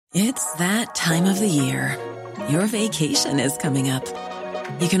It's that time of the year. Your vacation is coming up.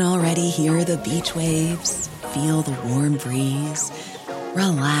 You can already hear the beach waves, feel the warm breeze,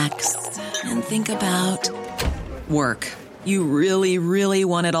 relax, and think about work. You really, really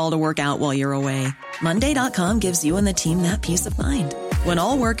want it all to work out while you're away. Monday.com gives you and the team that peace of mind. When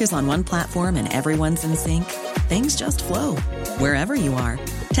all work is on one platform and everyone's in sync, things just flow. Wherever you are,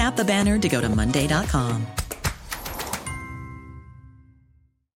 tap the banner to go to Monday.com.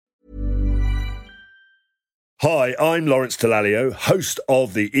 Hi, I'm Lawrence Dallaglio, host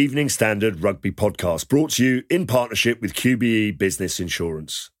of the Evening Standard Rugby Podcast, brought to you in partnership with QBE Business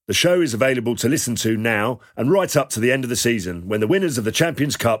Insurance. The show is available to listen to now and right up to the end of the season, when the winners of the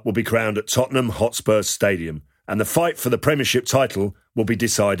Champions Cup will be crowned at Tottenham Hotspur Stadium, and the fight for the Premiership title will be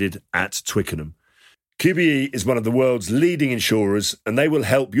decided at Twickenham. QBE is one of the world's leading insurers, and they will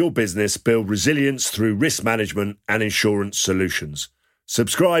help your business build resilience through risk management and insurance solutions.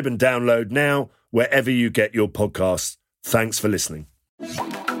 Subscribe and download now wherever you get your podcasts. Thanks for listening.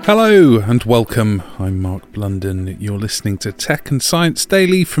 Hello and welcome. I'm Mark Blunden. You're listening to Tech and Science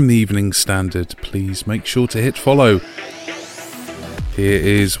Daily from the Evening Standard. Please make sure to hit follow. Here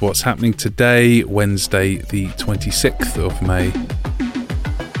is what's happening today, Wednesday the 26th of May.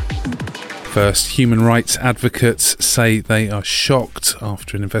 First, human rights advocates say they are shocked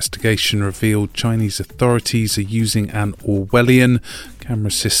after an investigation revealed Chinese authorities are using an Orwellian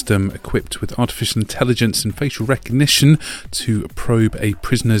camera system equipped with artificial intelligence and facial recognition to probe a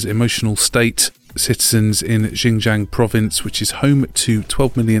prisoner's emotional state. Citizens in Xinjiang province, which is home to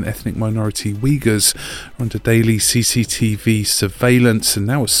 12 million ethnic minority Uyghurs, are under daily CCTV surveillance, and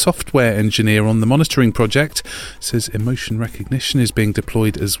now a software engineer on the monitoring project says emotion recognition is being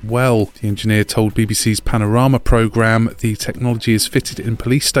deployed as well. The engineer told BBC's Panorama programme the technology is fitted in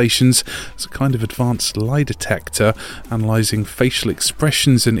police stations as a kind of advanced lie detector, analysing facial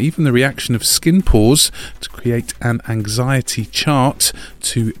expressions and even the reaction of skin pores to create an anxiety chart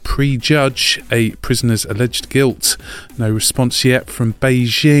to prejudge a prisoner's alleged guilt. No response yet from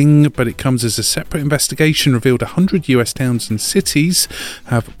Beijing, but it comes as a separate investigation revealed 100 US towns and cities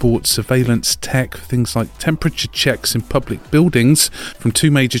have bought surveillance tech for things like temperature checks in public buildings from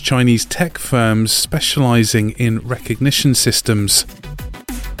two major Chinese tech firms specialising in recognition systems.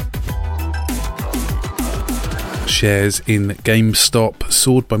 Shares in GameStop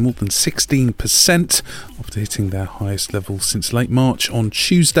soared by more than 16% after hitting their highest level since late March on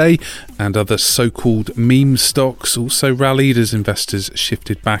Tuesday, and other so-called meme stocks also rallied as investors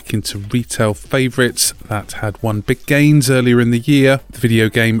shifted back into retail favourites that had won big gains earlier in the year. The video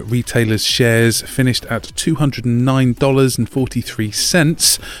game retailers' shares finished at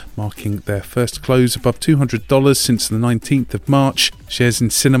 $209.43, marking their first close above $200 since the 19th of March. Shares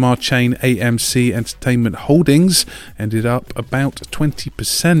in cinema chain AMC Entertainment Holdings ended up about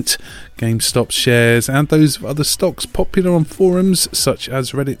 20%. GameStop shares and those of other stocks popular on forums such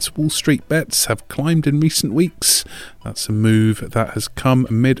as Reddit's Wall Street Bets have climbed in recent weeks. That's a move that has come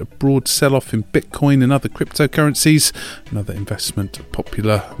amid a broad sell-off in Bitcoin and other cryptocurrencies, another investment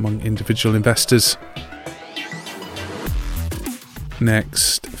popular among individual investors.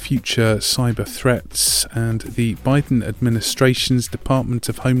 Next, future cyber threats, and the Biden administration's Department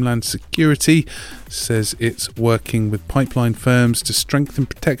of Homeland Security says it's working with pipeline firms to strengthen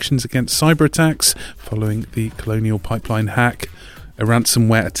protections against cyber attacks following the Colonial Pipeline hack. A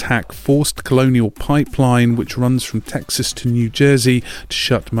ransomware attack forced Colonial Pipeline, which runs from Texas to New Jersey, to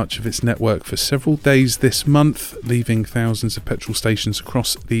shut much of its network for several days this month, leaving thousands of petrol stations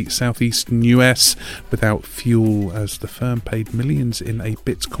across the southeastern US without fuel as the firm paid millions in a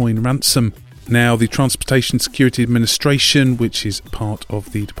Bitcoin ransom. Now, the Transportation Security Administration, which is part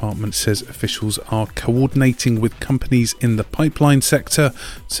of the department, says officials are coordinating with companies in the pipeline sector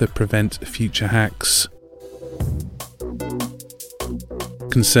to prevent future hacks.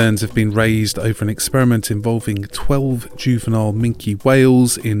 Concerns have been raised over an experiment involving 12 juvenile minke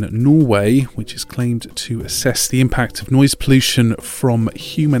whales in Norway, which is claimed to assess the impact of noise pollution from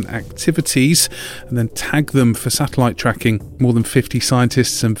human activities and then tag them for satellite tracking. More than 50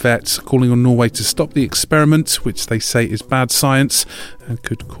 scientists and vets are calling on Norway to stop the experiment, which they say is bad science and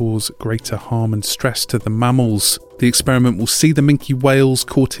could cause greater harm and stress to the mammals. The experiment will see the minke whales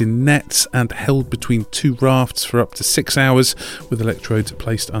caught in nets and held between two rafts for up to 6 hours, with electrodes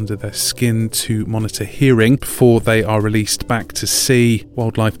placed under their skin to monitor hearing before they are released back to sea.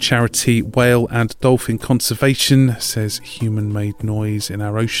 Wildlife charity Whale and Dolphin Conservation says human-made noise in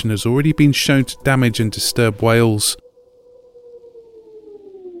our ocean has already been shown to damage and disturb whales.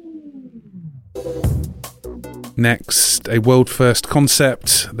 Next, a world-first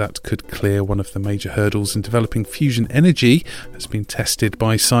concept that could clear one of the major hurdles in developing fusion energy has been tested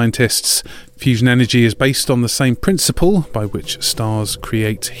by scientists. Fusion energy is based on the same principle by which stars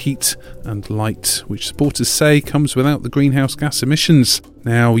create heat and light, which supporters say comes without the greenhouse gas emissions.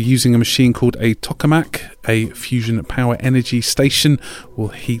 Now, using a machine called a tokamak, a fusion power energy station will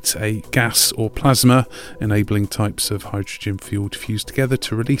heat a gas or plasma, enabling types of hydrogen fuel to fuse together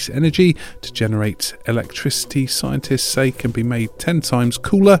to release energy to generate electricity. Scientists say can be made 10 times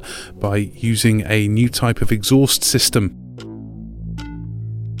cooler by using a new type of exhaust system.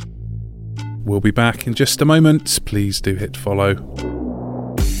 We'll be back in just a moment. Please do hit follow.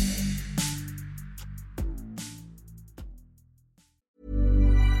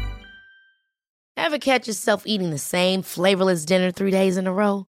 Ever catch yourself eating the same flavorless dinner 3 days in a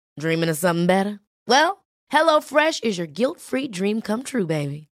row? Dreaming of something better? Well, HelloFresh is your guilt-free dream come true,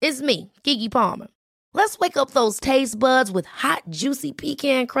 baby. It's me, Keke Palmer. Let's wake up those taste buds with hot, juicy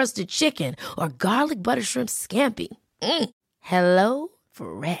pecan-crusted chicken or garlic butter shrimp scampi. Hello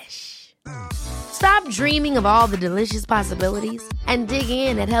Fresh. Stop dreaming of all the delicious possibilities and dig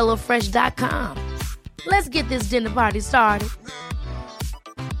in at HelloFresh.com. Let's get this dinner party started.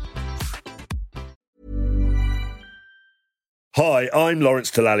 Hi, I'm Lawrence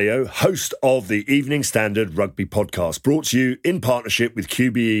Dallaglio, host of the Evening Standard Rugby Podcast, brought to you in partnership with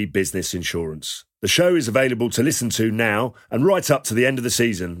QBE Business Insurance. The show is available to listen to now and right up to the end of the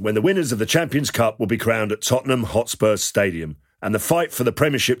season, when the winners of the Champions Cup will be crowned at Tottenham Hotspur Stadium, and the fight for the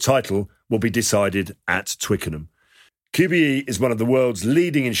Premiership title will be decided at Twickenham. QBE is one of the world's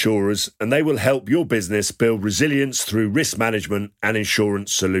leading insurers, and they will help your business build resilience through risk management and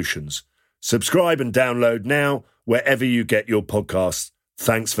insurance solutions. Subscribe and download now wherever you get your podcasts.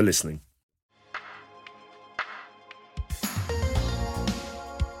 Thanks for listening.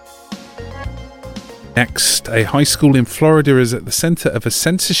 Next, a high school in Florida is at the centre of a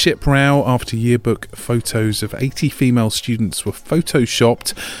censorship row after yearbook photos of 80 female students were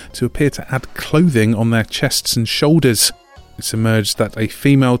photoshopped to appear to add clothing on their chests and shoulders. It's emerged that a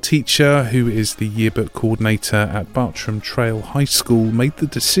female teacher, who is the yearbook coordinator at Bartram Trail High School, made the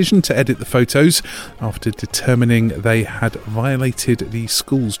decision to edit the photos after determining they had violated the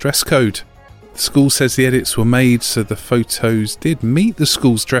school's dress code. The school says the edits were made so the photos did meet the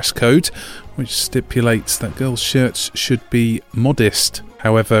school's dress code, which stipulates that girls' shirts should be modest.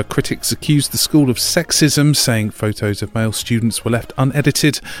 However, critics accused the school of sexism, saying photos of male students were left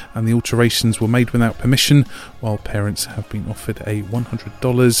unedited and the alterations were made without permission, while parents have been offered a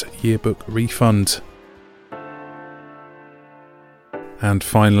 $100 yearbook refund. And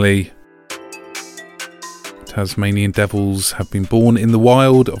finally, Tasmanian devils have been born in the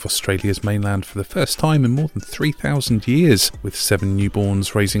wild of Australia's mainland for the first time in more than 3,000 years, with 7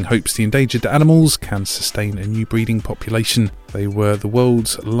 newborns raising hopes the endangered animals can sustain a new breeding population. They were the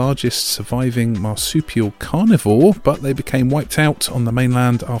world's largest surviving marsupial carnivore, but they became wiped out on the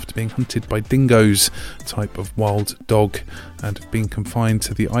mainland after being hunted by dingoes, a type of wild dog, and have been confined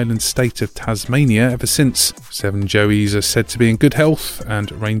to the island state of Tasmania ever since. 7 joeys are said to be in good health,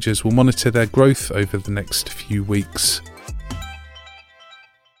 and rangers will monitor their growth over the next few weeks.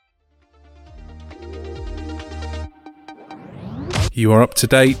 You are up to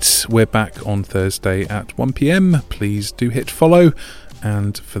date. We're back on Thursday at 1 p.m. Please do hit follow.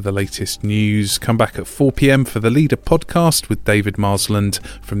 And for the latest news, come back at 4 p.m. for the Leader podcast with David Marsland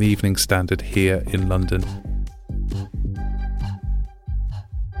from the Evening Standard here in London.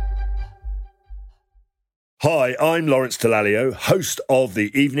 Hi, I'm Lawrence Dallaglio, host of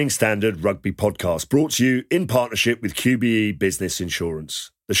the Evening Standard Rugby Podcast, brought to you in partnership with QBE Business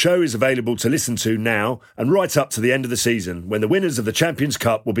Insurance. The show is available to listen to now and right up to the end of the season, when the winners of the Champions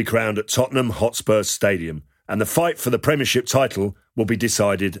Cup will be crowned at Tottenham Hotspur Stadium, and the fight for the Premiership title will be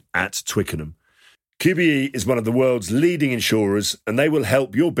decided at Twickenham. QBE is one of the world's leading insurers, and they will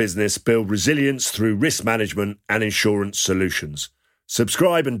help your business build resilience through risk management and insurance solutions.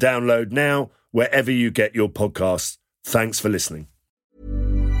 Subscribe and download now wherever you get your podcasts. Thanks for listening.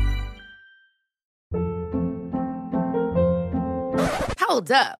 Hold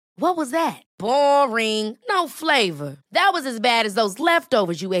up. What was that? Boring. No flavor. That was as bad as those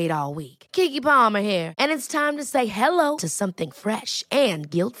leftovers you ate all week. Keke Palmer here. And it's time to say hello to something fresh and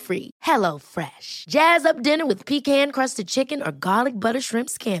guilt-free. Hello Fresh. Jazz up dinner with pecan-crusted chicken or garlic butter shrimp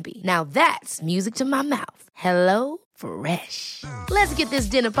scampi. Now that's music to my mouth. Hello Fresh. Let's get this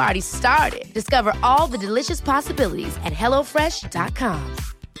dinner party started. Discover all the delicious possibilities at HelloFresh.com.